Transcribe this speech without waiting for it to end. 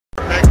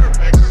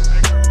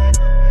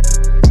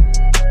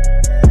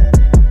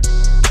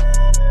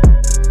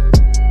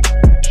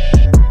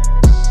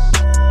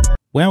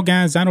Well,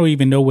 guys, I don't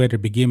even know where to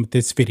begin with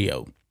this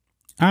video.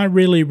 I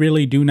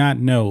really do not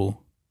know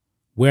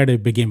where to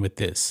begin with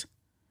this.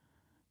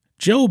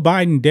 Joe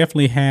Biden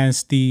definitely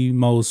has the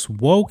most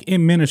woke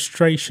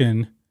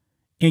administration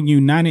in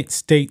United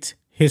States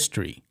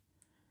history.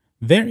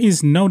 There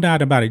is no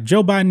doubt about it.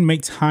 Joe Biden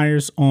makes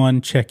hires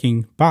on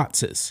checking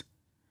boxes.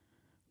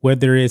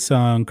 Whether it's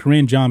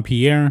Karine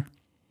Jean-Pierre,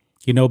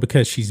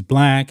 because she's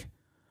black,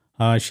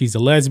 she's a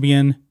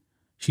lesbian,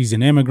 she's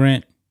an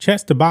immigrant,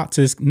 checks the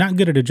boxes, not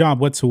good at a job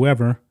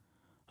whatsoever.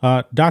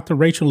 Dr.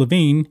 Rachel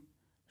Levine,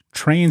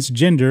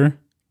 transgender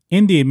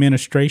in the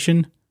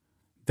administration,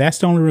 that's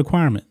the only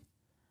requirement.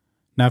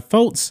 Now,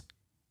 folks,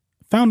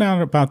 found out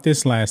about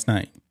this last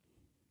night.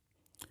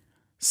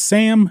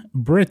 Sam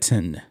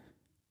Brinton.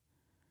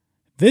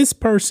 This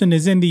person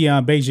is in the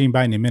Beijing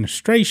Biden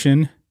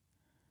administration,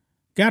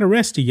 got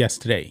arrested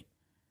yesterday.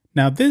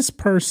 Now, this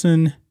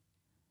person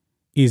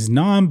is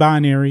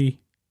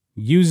non-binary,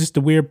 uses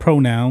the weird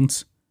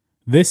pronouns.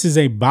 This is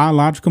a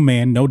biological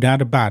man, no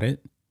doubt about it.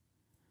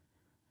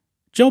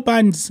 Joe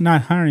Biden's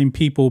not hiring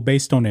people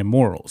based on their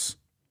morals.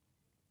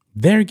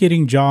 They're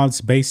getting jobs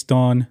based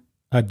on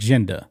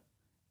agenda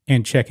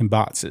and checking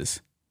boxes.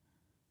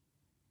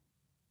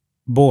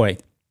 Boy,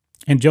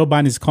 and Joe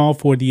Biden has called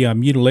for the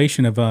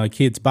mutilation of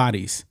kids'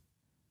 bodies.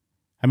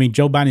 I mean,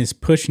 Joe Biden is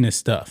pushing this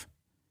stuff.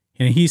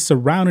 And he's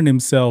surrounding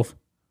himself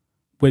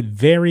with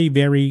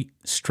very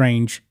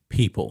strange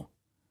people.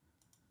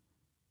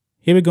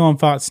 Here we go on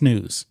Fox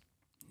News.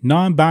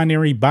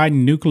 Non-binary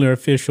Biden nuclear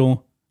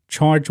official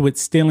charged with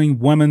stealing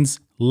women's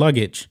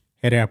luggage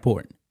at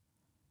airport.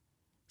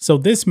 So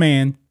this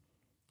man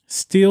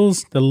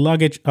steals the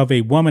luggage of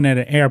a woman at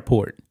an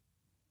airport,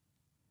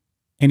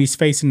 and he's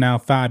facing now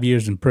 5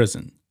 years in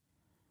prison.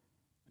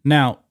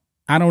 Now,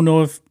 I don't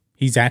know if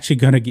he's actually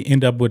going to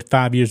end up with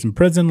 5 years in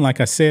prison. Like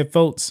I said,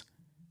 folks,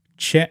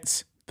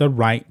 checks the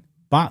right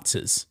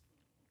boxes.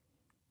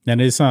 Now,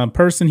 this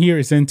person here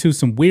is into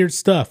some weird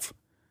stuff.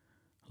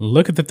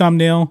 Look at the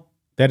thumbnail.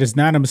 That is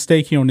not a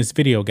mistake here on this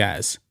video,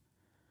 guys.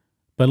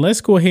 But let's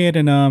go ahead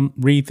and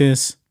read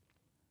this.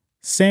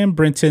 Sam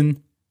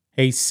Brinton,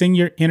 a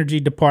senior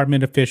Energy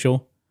Department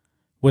official,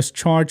 was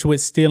charged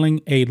with stealing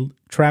a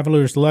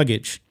traveler's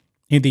luggage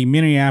in the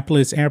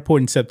Minneapolis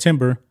airport in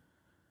September,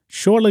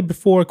 shortly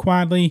before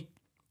quietly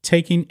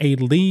taking a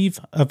leave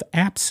of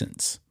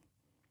absence.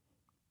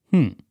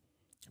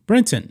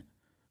 Brinton,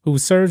 who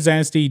serves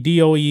as the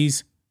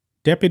DOE's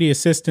Deputy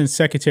Assistant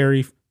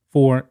Secretary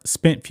for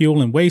Spent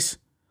Fuel and Waste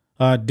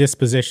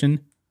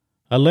Disposition,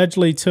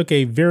 allegedly took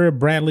a Vera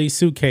Bradley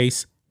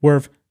suitcase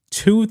worth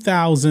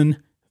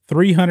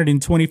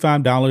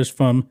 $2,325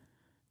 from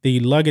the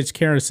luggage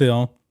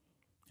carousel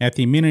at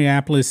the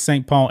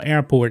Minneapolis-St. Paul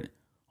Airport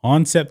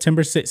on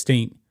September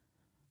 16th,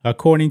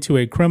 according to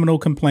a criminal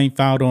complaint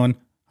filed on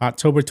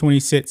October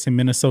 26th in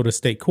Minnesota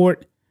State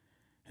Court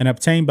and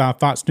obtained by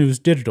Fox News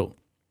Digital.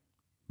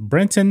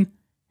 Brinton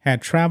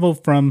had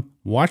traveled from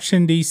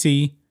Washington,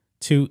 D.C.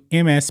 to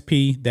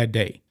MSP that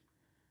day.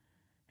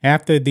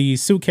 After the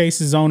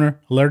suitcase's owner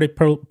alerted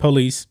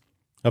police,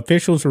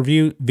 officials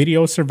reviewed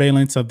video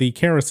surveillance of the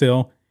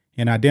carousel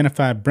and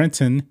identified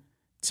Brinton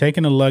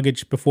taking the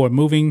luggage before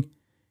moving.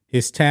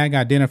 His tag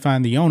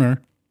identifying the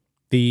owner,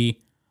 the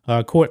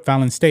court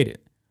filing stated.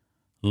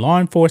 Law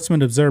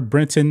enforcement observed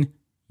Brinton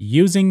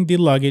using the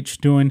luggage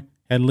during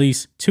at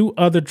least 2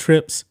 other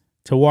trips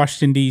to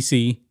Washington,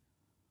 D.C.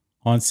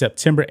 on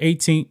September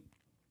 18th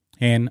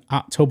and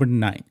October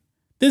 9th.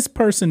 This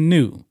person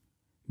knew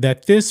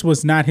that this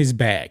was not his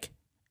bag,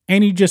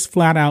 and he just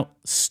flat out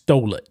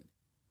stole it.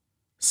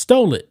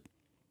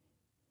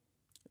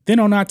 Then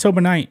on October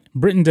 9th,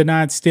 Brinton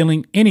denied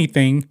stealing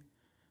anything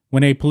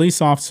when a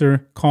police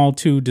officer called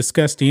to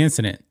discuss the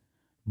incident.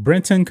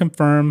 Brinton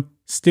confirmed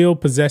still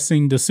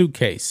possessing the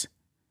suitcase.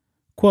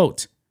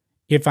 Quote,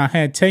 "If I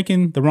had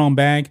taken the wrong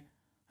bag,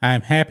 I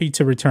am happy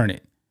to return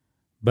it.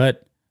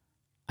 But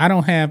I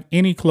don't have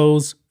any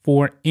clothes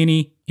for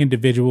any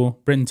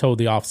individual," Brinton told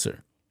the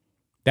officer.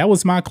 "That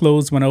was my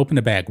clothes when I opened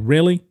the bag."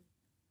 Really?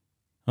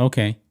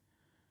 Okay.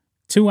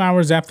 2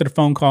 hours after the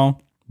phone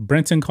call,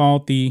 Brinton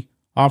called the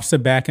officer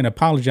back and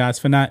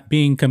apologized for not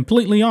being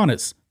completely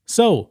honest.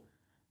 So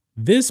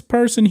this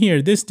person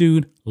here, this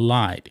dude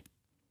lied.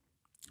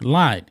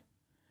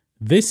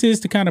 This is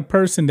the kind of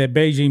person that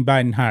Beijing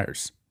Biden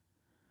hires.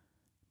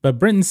 But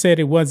Brinton said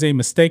it was a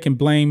mistake and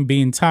blame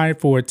being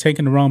tired for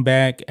taking the wrong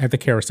bag at the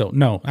carousel.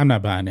 No, I'm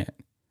not buying that.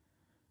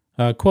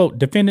 Quote,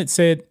 defendant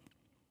said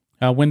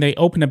when they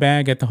opened the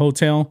bag at the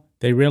hotel,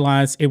 they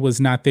realized it was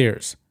not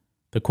theirs,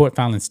 the court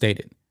filing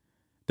stated.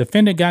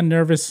 Defendant got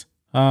nervous.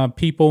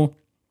 People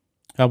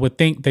would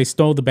think they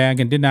stole the bag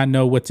and did not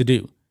know what to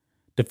do.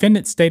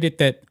 Defendant stated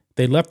that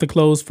they left the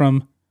clothes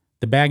from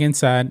the bag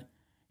inside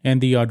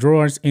and the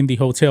drawers in the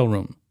hotel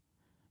room.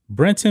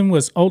 Brinton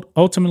was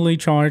ultimately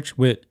charged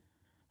with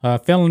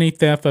felony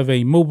theft of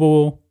a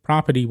movable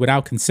property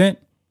without consent,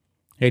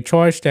 a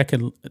charge that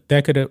could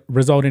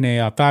result in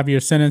a 5-year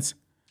sentence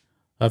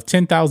of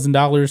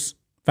 $10,000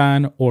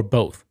 fine or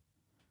both.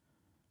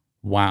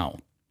 Wow.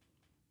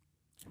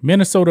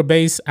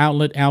 Minnesota-based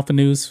outlet Alpha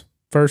News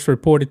first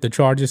reported the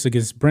charges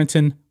against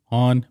Brenton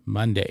on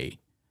Monday.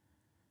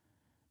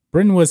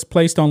 Brenton was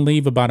placed on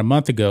leave about a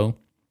month ago,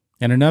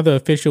 and another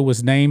official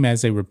was named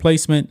as a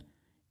replacement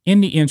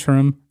in the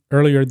interim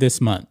earlier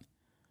this month,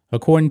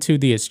 according to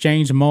the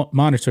Exchange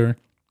Monitor,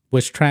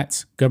 which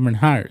tracks government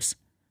hires.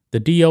 The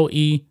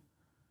DOE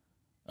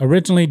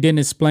originally didn't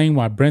explain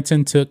why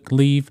Brenton took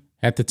leave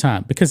at the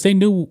time because they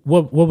knew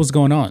what was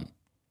going on.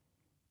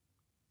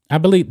 I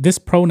believe this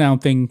pronoun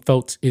thing,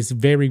 folks, is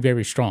very,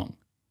 very strong.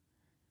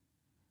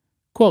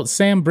 Quote,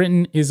 Sam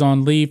Brenton is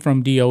on leave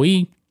from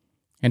DOE,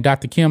 and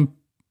Dr. Kim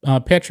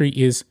Petrie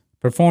is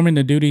performing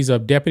the duties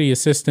of Deputy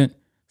Assistant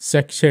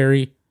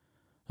Secretary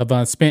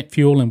of Spent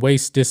Fuel and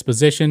Waste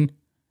Disposition,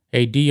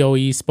 a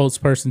DOE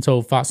spokesperson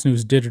told Fox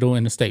News Digital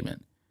in a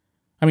statement.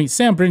 I mean,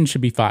 Sam Brenton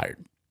should be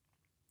fired.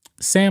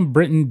 Sam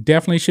Brenton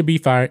definitely should be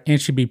fired and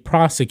should be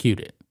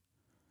prosecuted.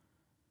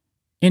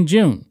 In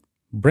June,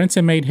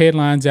 Brenton made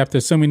headlines after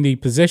assuming the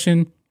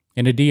position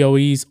in the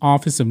DOE's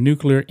Office of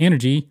Nuclear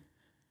Energy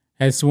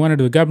as one of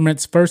the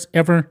government's first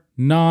ever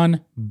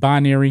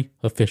non-binary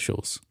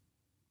officials.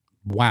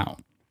 Wow.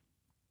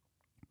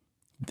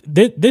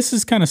 This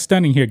is kind of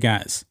stunning here,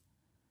 guys.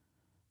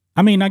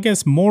 I mean, I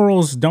guess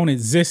morals don't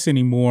exist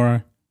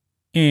anymore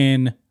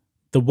in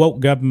the woke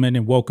government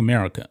and woke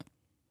America.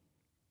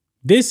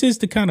 This is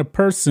the kind of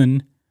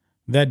person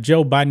that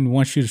Joe Biden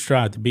wants you to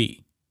strive to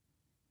be.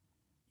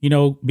 You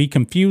know, be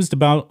confused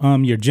about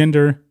your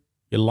gender,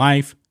 your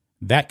life,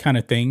 that kind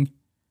of thing.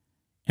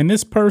 And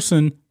this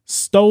person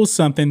stole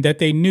something that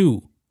they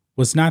knew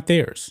was not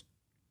theirs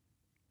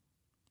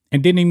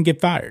and didn't even get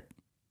fired.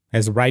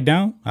 As of right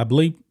now, I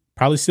believe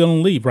probably still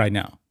on leave right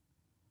now.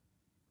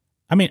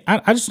 I mean,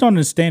 I just don't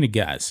understand it,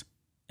 guys.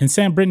 And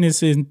Sam Brenton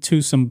is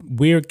into some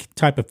weird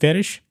type of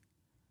fetish.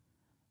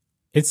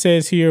 It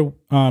says here,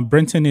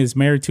 Brenton is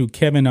married to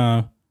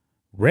Kevin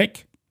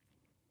Rick.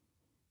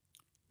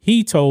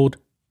 He told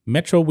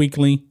Metro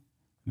Weekly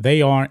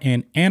they are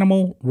an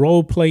animal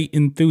role play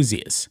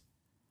enthusiast.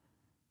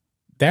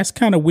 That's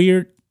kind of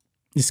weird.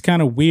 It's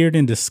kind of weird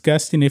and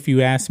disgusting if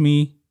you ask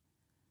me.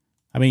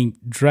 I mean,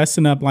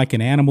 dressing up like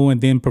an animal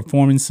and then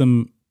performing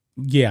some,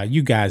 yeah,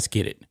 you guys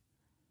get it.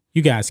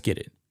 You guys get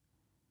it.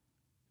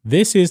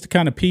 This is the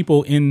kind of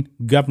people in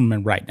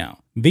government right now.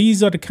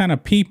 These are the kind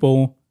of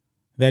people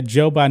that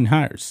Joe Biden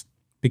hires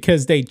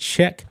because they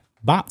check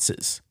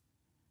boxes.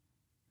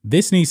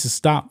 This needs to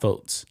stop,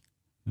 folks.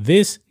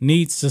 This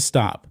needs to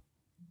stop.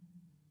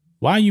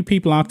 Why are you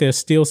people out there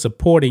still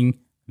supporting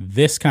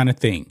this kind of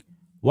thing?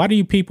 Why do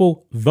you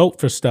people vote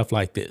for stuff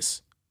like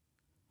this?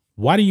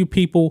 Why do you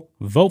people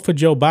vote for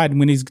Joe Biden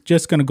when he's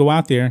just going to go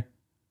out there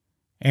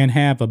and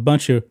have a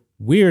bunch of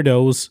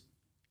weirdos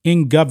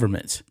in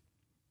government?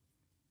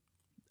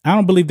 I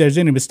don't believe there's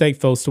any mistake,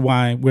 folks, to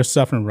why we're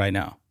suffering right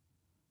now.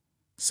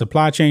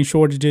 Supply chain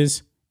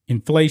shortages,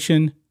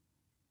 inflation.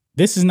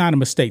 This is not a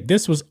mistake.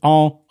 This was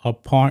all a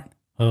part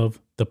of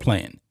the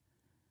plan.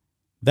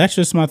 That's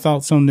just my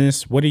thoughts on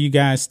this. What do you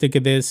guys think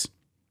of this?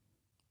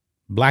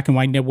 Black and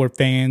White Network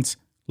fans,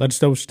 let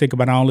us know what you think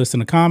about all this in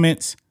the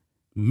comments.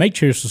 Make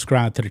sure you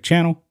subscribe to the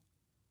channel,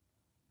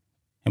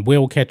 and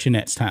we'll catch you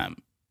next time.